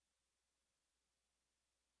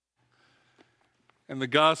And the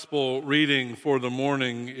gospel reading for the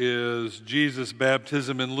morning is Jesus'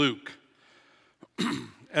 baptism in Luke.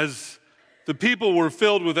 As the people were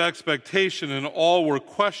filled with expectation and all were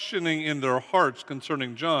questioning in their hearts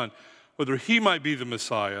concerning John whether he might be the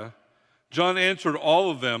Messiah, John answered all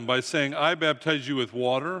of them by saying, "I baptize you with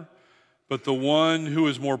water, but the one who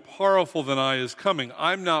is more powerful than I is coming.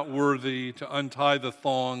 I'm not worthy to untie the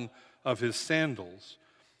thong of his sandals.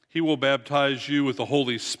 He will baptize you with the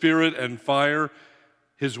Holy Spirit and fire.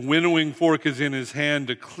 His winnowing fork is in his hand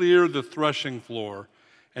to clear the threshing floor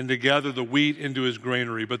and to gather the wheat into his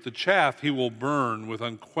granary, but the chaff he will burn with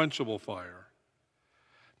unquenchable fire."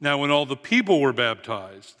 Now when all the people were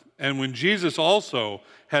baptized, and when Jesus also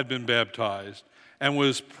had been baptized and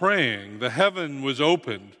was praying, the heaven was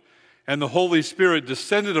opened, and the Holy Spirit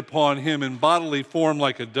descended upon him in bodily form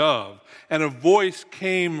like a dove, and a voice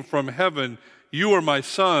came from heaven, "You are my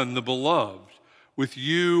Son, the beloved. With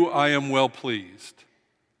you I am well pleased."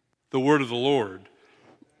 The word of the Lord.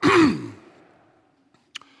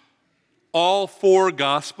 All four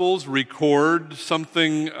Gospels record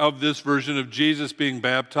something of this version of Jesus being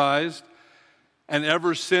baptized. And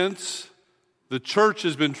ever since, the church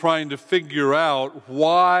has been trying to figure out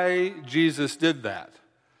why Jesus did that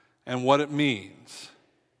and what it means.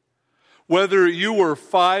 Whether you were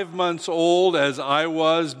 5 months old, as I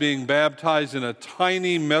was, being baptized in a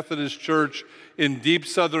tiny Methodist church in deep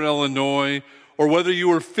southern Illinois, or whether you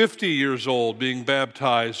were 50 years old being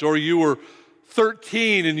baptized, or you were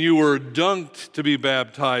 13 and you were dunked to be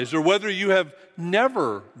baptized, or whether you have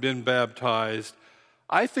never been baptized,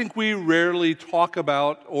 I think we rarely talk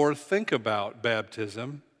about or think about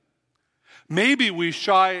baptism. Maybe we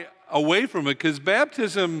shy away from it because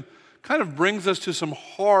baptism kind of brings us to some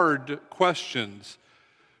hard questions.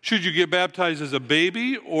 Should you get baptized as a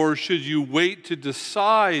baby, or should you wait to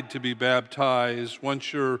decide to be baptized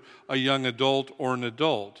once you're a young adult or an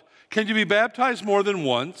adult? Can you be baptized more than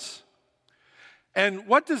once? And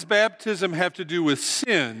what does baptism have to do with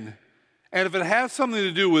sin? And if it has something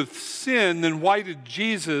to do with sin, then why did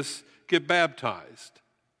Jesus get baptized?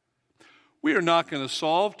 We are not going to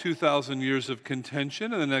solve 2,000 years of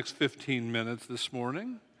contention in the next 15 minutes this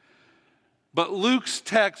morning. But Luke's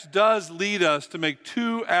text does lead us to make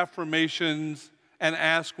two affirmations and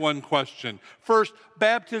ask one question. First,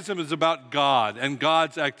 baptism is about God and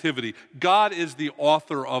God's activity. God is the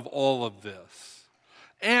author of all of this.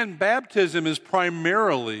 And baptism is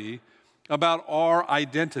primarily about our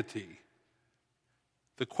identity.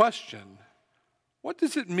 The question, what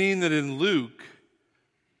does it mean that in Luke,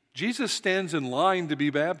 Jesus stands in line to be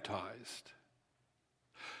baptized?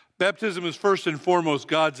 Baptism is first and foremost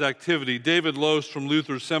God's activity. David Lose from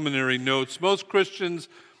Luther Seminary notes, most Christians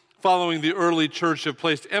following the early church have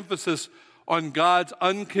placed emphasis on God's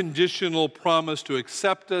unconditional promise to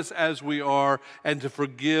accept us as we are and to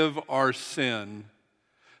forgive our sin.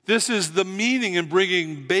 This is the meaning in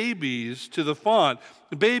bringing babies to the font,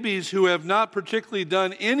 babies who have not particularly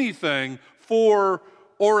done anything for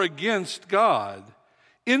or against God.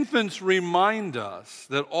 Infants remind us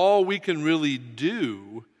that all we can really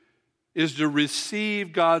do is to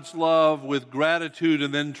receive God's love with gratitude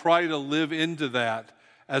and then try to live into that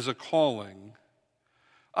as a calling.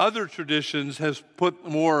 Other traditions have put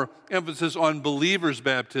more emphasis on believers'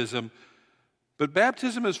 baptism, but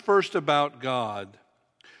baptism is first about God.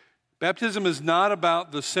 Baptism is not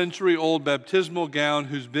about the century-old baptismal gown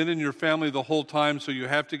who's been in your family the whole time, so you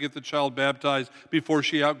have to get the child baptized before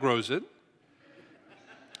she outgrows it.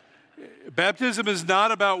 Baptism is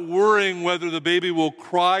not about worrying whether the baby will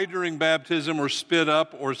cry during baptism or spit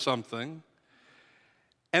up or something.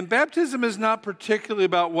 And baptism is not particularly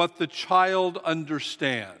about what the child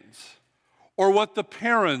understands or what the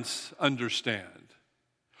parents understand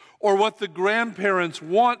or what the grandparents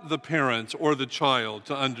want the parents or the child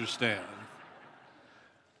to understand.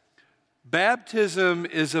 Baptism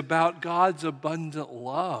is about God's abundant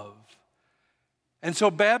love. And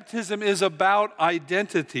so baptism is about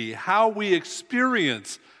identity, how we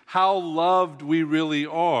experience how loved we really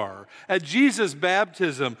are. At Jesus'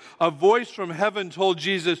 baptism, a voice from heaven told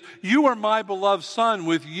Jesus, "You are my beloved Son,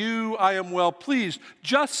 with you I am well pleased."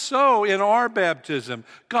 Just so in our baptism,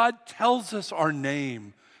 God tells us our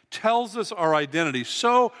name, tells us our identity,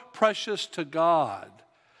 so precious to God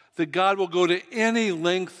that God will go to any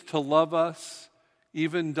length to love us,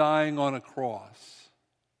 even dying on a cross.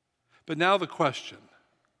 But now the question.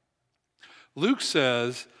 Luke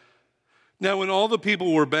says, now when all the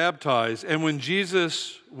people were baptized and when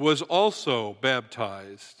Jesus was also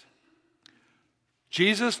baptized,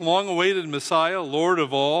 Jesus, long-awaited Messiah, Lord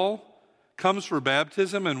of all, comes for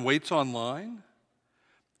baptism and waits online?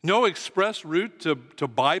 No express route to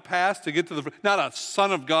bypass to get to the front. Not a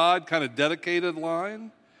Son of God kind of dedicated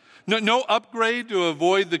line. No upgrade to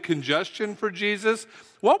avoid the congestion for Jesus.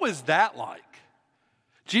 What was that like?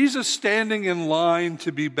 Jesus standing in line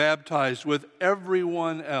to be baptized with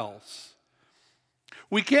everyone else.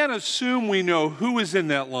 We can't assume we know who is in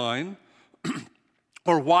that line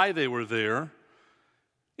or why they were there.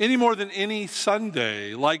 Any more than any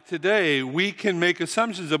Sunday like today, we can make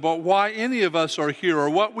assumptions about why any of us are here or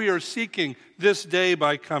what we are seeking this day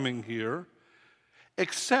by coming here.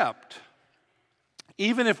 Except,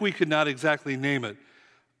 even if we could not exactly name it,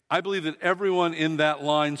 I believe that everyone in that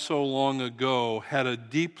line so long ago had a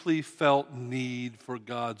deeply felt need for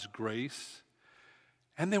God's grace.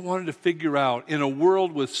 And they wanted to figure out, in a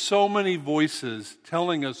world with so many voices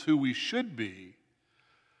telling us who we should be,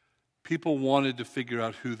 people wanted to figure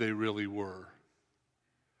out who they really were.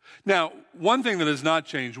 Now, one thing that has not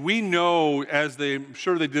changed, we know, I'm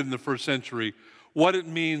sure they did in the first century, what it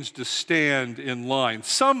means to stand in line.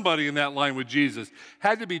 Somebody in that line with Jesus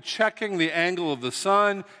had to be checking the angle of the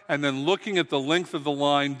sun and then looking at the length of the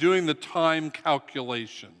line, doing the time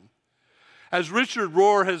calculation. As Richard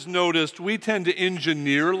Rohr has noticed, we tend to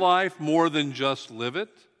engineer life more than just live it.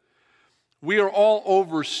 We are all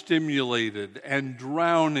overstimulated and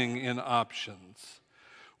drowning in options.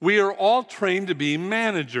 We are all trained to be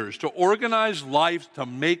managers, to organize life, to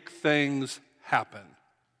make things happen.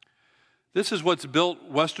 This is what's built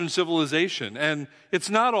Western civilization, and it's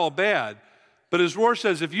not all bad. But as Rohr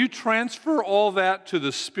says, if you transfer all that to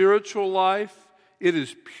the spiritual life, it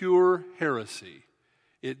is pure heresy.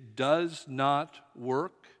 It does not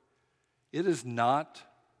work. It is not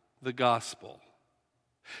the gospel.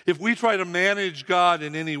 If we try to manage God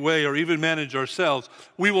in any way or even manage ourselves,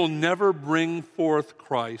 we will never bring forth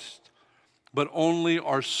Christ, but only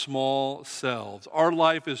our small selves. Our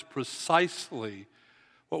life is precisely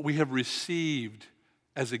what we have received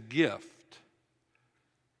as a gift.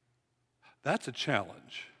 That's a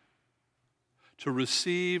challenge. To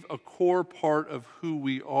receive a core part of who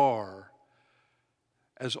we are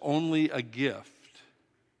as only a gift.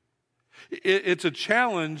 It's a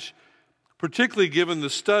challenge, particularly given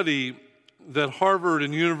the study that Harvard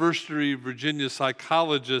and University of Virginia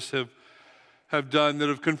psychologists have done that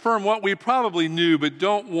have confirmed what we probably knew but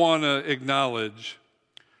don't want to acknowledge.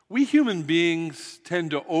 We human beings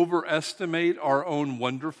tend to overestimate our own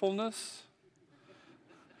wonderfulness.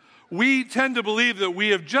 We tend to believe that we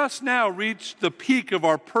have just now reached the peak of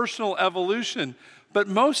our personal evolution, but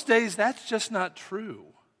most days that's just not true.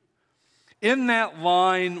 In that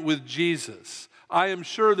line with Jesus, I am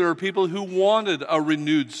sure there are people who wanted a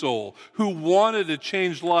renewed soul, who wanted a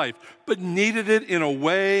changed life, but needed it in a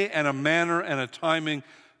way and a manner and a timing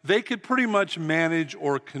they could pretty much manage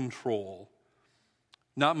or control.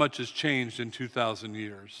 Not much has changed in 2,000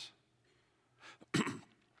 years.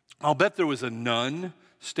 I'll bet there was a nun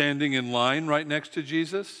standing in line right next to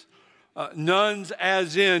Jesus. Nuns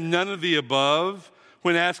as in none of the above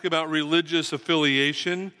when asked about religious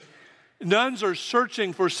affiliation. Nuns are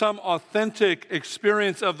searching for some authentic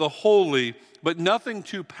experience of the holy, but nothing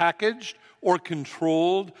too packaged or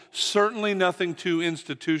controlled, certainly nothing too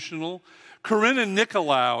institutional. Corinna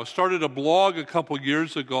Nicolau started a blog a couple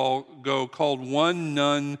years ago called One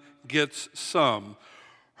Nun Gets Some.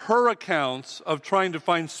 Her accounts of trying to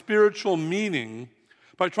find spiritual meaning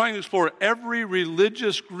by trying to explore every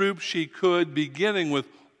religious group she could, beginning with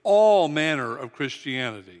all manner of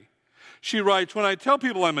Christianity. She writes, when I tell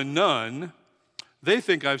people I'm a nun, they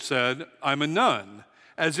think I've said I'm a nun,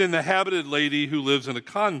 as in the habited lady who lives in a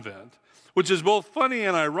convent, which is both funny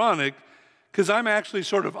and ironic because I'm actually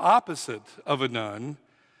sort of opposite of a nun.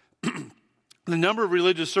 The number of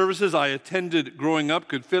religious services I attended growing up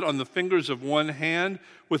could fit on the fingers of one hand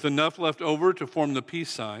with enough left over to form the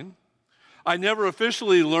peace sign. I never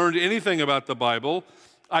officially learned anything about the Bible.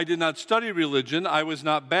 I did not study religion. I was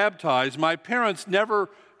not baptized. My parents never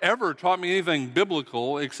ever taught me anything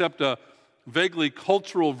biblical except a vaguely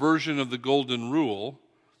cultural version of the Golden Rule.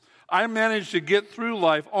 I managed to get through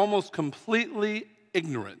life almost completely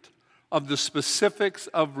ignorant of the specifics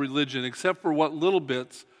of religion, except for what little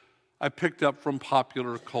bits I picked up from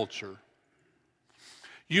popular culture.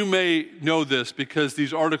 You may know this because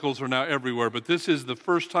these articles are now everywhere, but this is the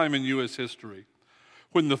first time in U.S. history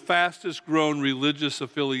when the fastest grown religious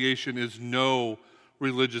affiliation is no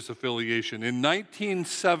religious affiliation. In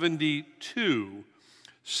 1972,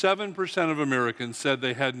 7% of Americans said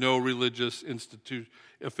they had no religious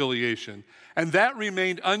affiliation. And that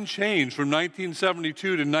remained unchanged from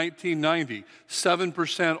 1972 to 1990,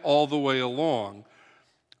 7% all the way along.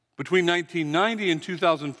 Between 1990 and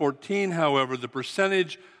 2014, however, the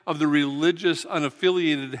percentage of the religious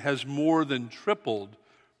unaffiliated has more than tripled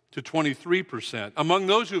to 23%. Among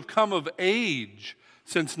those who've come of age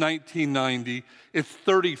since 1990, it's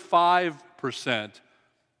 35%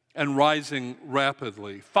 and rising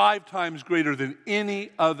rapidly, 5 times greater than any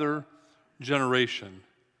other generation.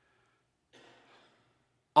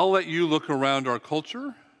 I'll let you look around our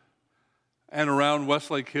culture and around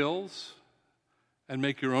Westlake Hills and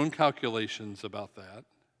make your own calculations about that.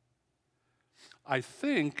 I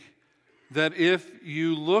think that if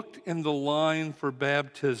you looked in the line for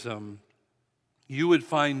baptism, you would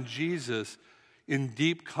find Jesus in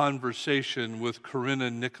deep conversation with Corinna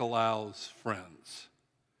Nicolaou's friends,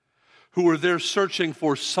 who were there searching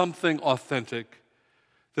for something authentic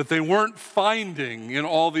that they weren't finding in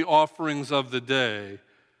all the offerings of the day,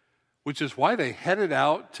 which is why they headed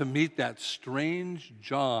out to meet that strange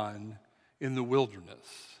John in the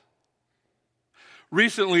wilderness.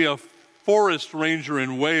 Recently, a forest ranger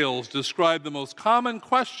in Wales described the most common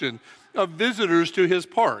question of visitors to his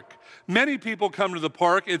park. Many people come to the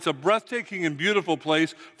park. It's a breathtaking and beautiful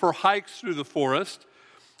place for hikes through the forest.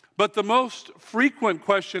 But the most frequent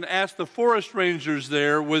question asked the forest rangers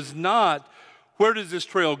there was not, where does this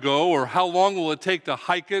trail go, or how long will it take to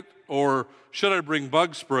hike it, or should I bring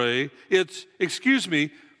bug spray? It's, excuse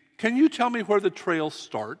me, can you tell me where the trail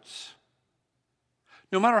starts?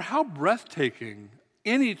 No matter how breathtaking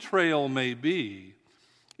any trail may be,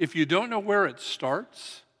 if you don't know where it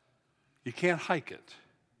starts, you can't hike it.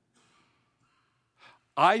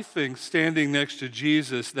 I think standing next to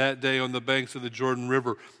Jesus that day on the banks of the Jordan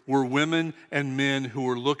River were women and men who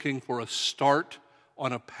were looking for a start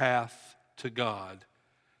on a path to God,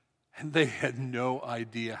 and they had no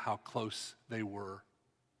idea how close they were.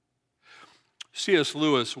 C.S.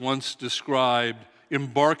 Lewis once described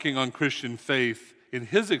embarking on Christian faith in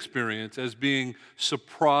his experience as being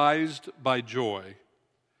surprised by joy.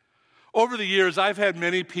 Over the years, I've had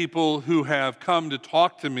many people who have come to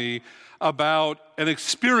talk to me about an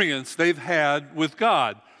experience they've had with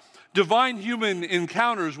God. Divine human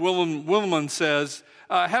encounters, Willimon says,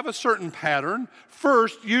 have a certain pattern.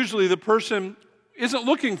 First, usually the person isn't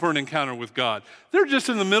looking for an encounter with God. They're just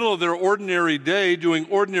in the middle of their ordinary day doing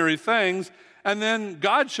ordinary things, and then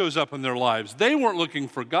God shows up in their lives. They weren't looking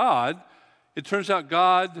for God. It turns out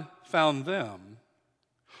God found them.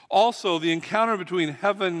 Also, the encounter between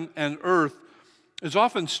heaven and earth is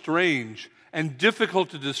often strange and difficult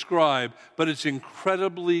to describe, but it's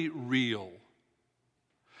incredibly real.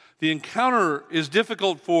 The encounter is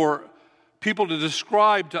difficult for people to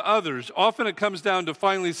describe to others. Often it comes down to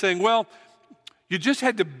finally saying, well, you just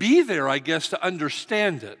had to be there, I guess, to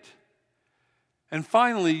understand it. And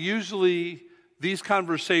finally, usually these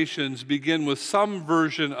conversations begin with some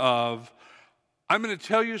version of, I'm going to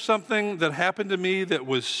tell you something that happened to me that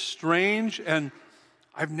was strange, and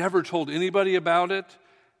I've never told anybody about it,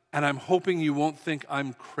 and I'm hoping you won't think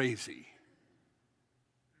I'm crazy.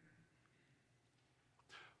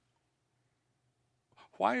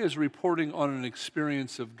 Why is reporting on an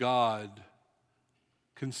experience of God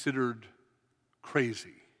considered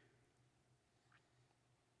crazy?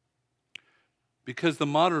 Because the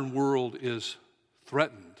modern world is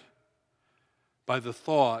threatened by the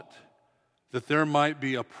thought that there might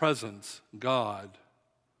be a presence, God,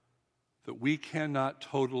 that we cannot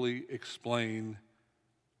totally explain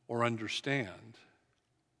or understand.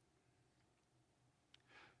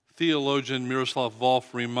 Theologian Miroslav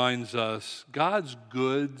Volf reminds us, God's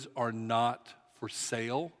goods are not for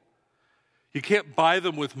sale. You can't buy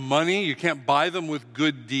them with money. You can't buy them with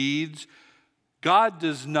good deeds. God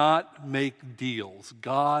does not make deals.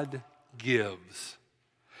 God gives.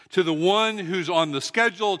 To the one who's on the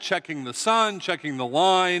schedule, checking the sun, checking the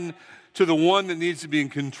line, to the one that needs to be in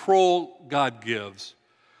control, God gives.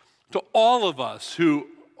 To all of us who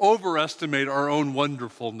overestimate our own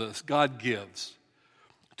wonderfulness, God gives.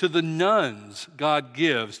 To the nuns, God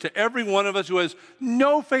gives. To every one of us who has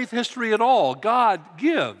no faith history at all, God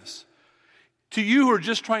gives. To you who are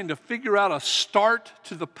just trying to figure out a start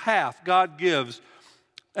to the path, God gives.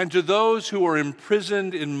 And to those who are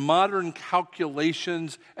imprisoned in modern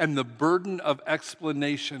calculations and the burden of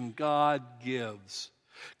explanation, God gives.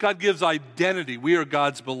 God gives identity. We are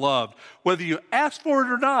God's beloved. Whether you ask for it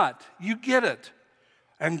or not, you get it.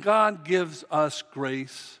 And God gives us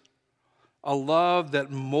grace, a love that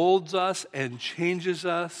molds us and changes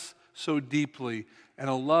us so deeply, and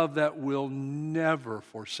a love that will never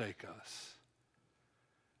forsake us.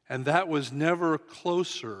 And that was never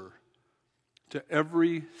closer to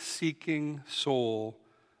every seeking soul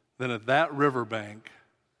than at that riverbank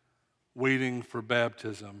waiting for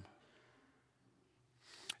baptism.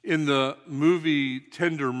 In the movie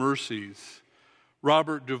Tender Mercies,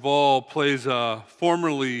 Robert Duvall plays a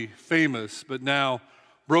formerly famous but now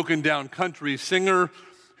broken down country singer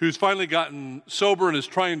who's finally gotten sober and is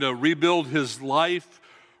trying to rebuild his life,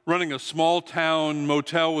 running a small town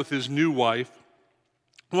motel with his new wife.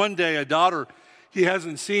 One day, a daughter he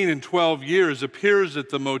hasn't seen in 12 years appears at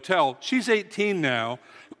the motel. She's 18 now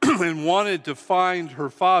and wanted to find her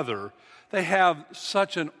father. They have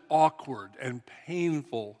such an awkward and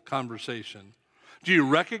painful conversation. "Do you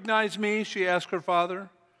recognize me?" she asked her father.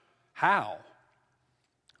 "How?"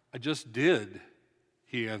 "I just did,"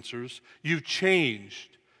 he answers. "You've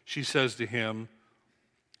changed," she says to him.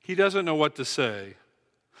 He doesn't know what to say.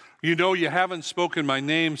 "You know, you haven't spoken my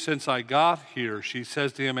name since I got here," she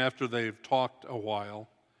says to him after they've talked a while.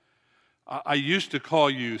 I used to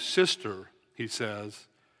call you sister," he says,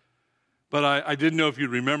 "but I didn't know if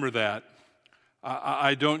you'd remember that.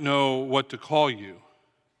 I don't know what to call you."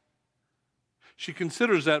 She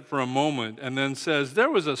considers that for a moment and then says, "There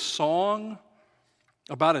was a song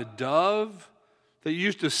about a dove that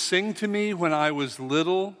used to sing to me when I was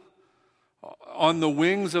little. On the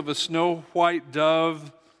wings of a snow white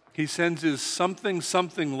dove, he sends his something,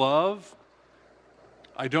 something love."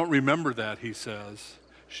 "I don't remember that," he says.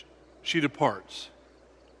 She departs.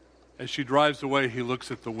 As she drives away, he looks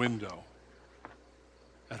at the window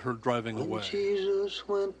at her driving away. When Jesus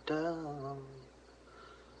went down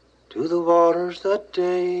to the waters that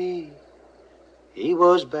day, he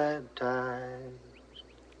was baptized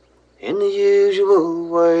in the usual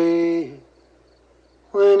way.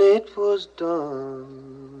 When it was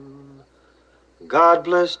done, God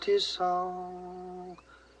blessed his song.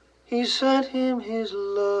 He sent him his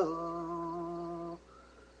love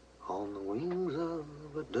on the wings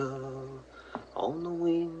of a dove, on the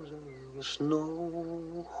wings of a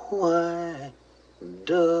snow white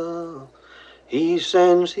dove. He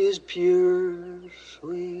sends his pure,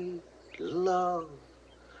 sweet love,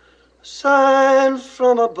 a sign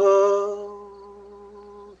from above,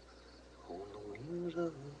 on the wings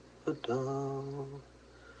of a dove,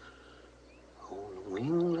 on the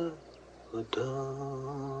wings of a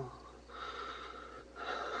dove.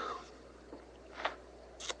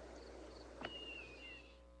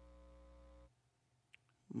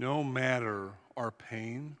 No matter our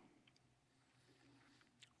pain,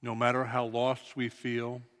 no matter how lost we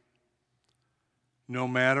feel, no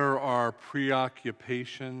matter our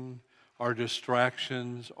preoccupation, our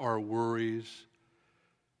distractions, our worries,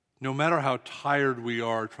 no matter how tired we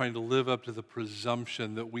are trying to live up to the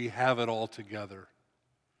presumption that we have it all together,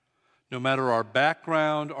 no matter our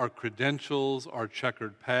background, our credentials, our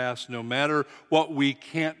checkered past, no matter what we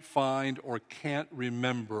can't find or can't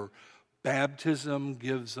remember, baptism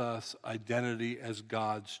gives us identity as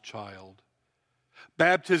God's child.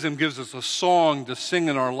 Baptism gives us a song to sing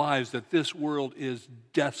in our lives that this world is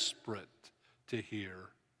desperate to hear.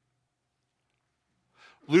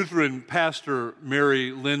 Lutheran pastor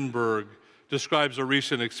Mary Lindberg describes a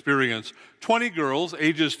recent experience. 20 girls,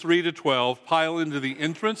 ages 3 to 12, pile into the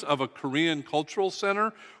entrance of a Korean cultural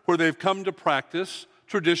center where they've come to practice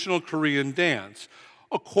traditional Korean dance.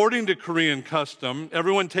 According to Korean custom,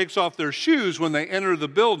 everyone takes off their shoes when they enter the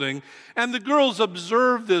building, and the girls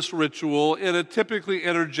observe this ritual in a typically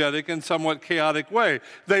energetic and somewhat chaotic way.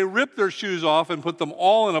 They rip their shoes off and put them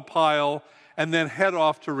all in a pile and then head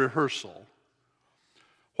off to rehearsal.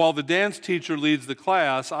 While the dance teacher leads the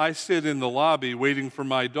class, I sit in the lobby waiting for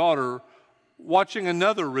my daughter, watching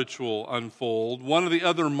another ritual unfold. One of the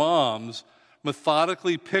other moms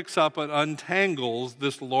methodically picks up and untangles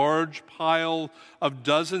this large pile of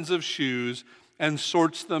dozens of shoes and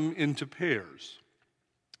sorts them into pairs.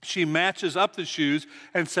 She matches up the shoes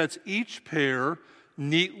and sets each pair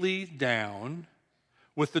neatly down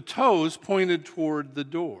with the toes pointed toward the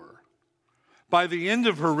door. By the end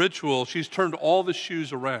of her ritual, she's turned all the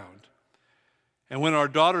shoes around. And when our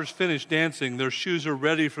daughters finish dancing, their shoes are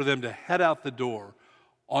ready for them to head out the door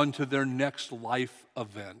onto their next life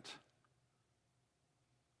event.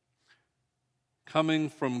 Coming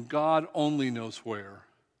from God only knows where,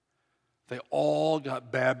 they all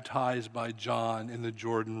got baptized by John in the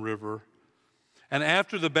Jordan River. And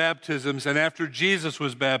after the baptisms, and after Jesus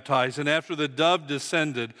was baptized, and after the dove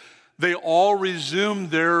descended, they all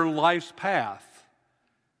resumed their life's path,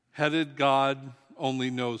 headed God only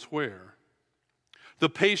knows where. The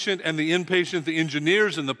patient and the impatient, the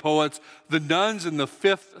engineers and the poets, the nuns and the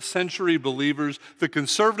 5th century believers, the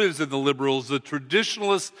conservatives and the liberals, the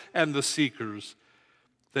traditionalists and the seekers,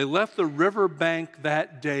 they left the riverbank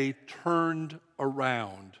that day turned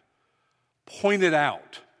around, pointed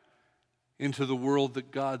out into the world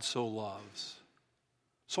that God so loves.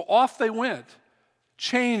 So off they went,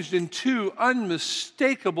 changed in two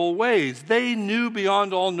unmistakable ways. They knew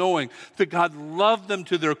beyond all knowing that God loved them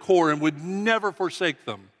to their core and would never forsake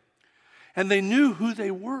them. And they knew who they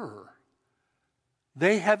were.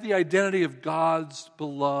 They had the identity of God's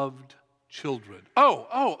beloved children.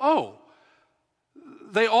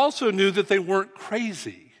 They also knew that they weren't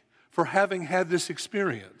crazy for having had this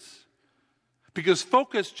experience. Because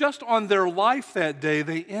focused just on their life that day,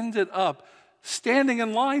 they ended up standing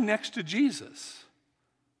in line next to Jesus.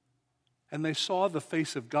 And they saw the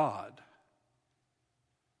face of God.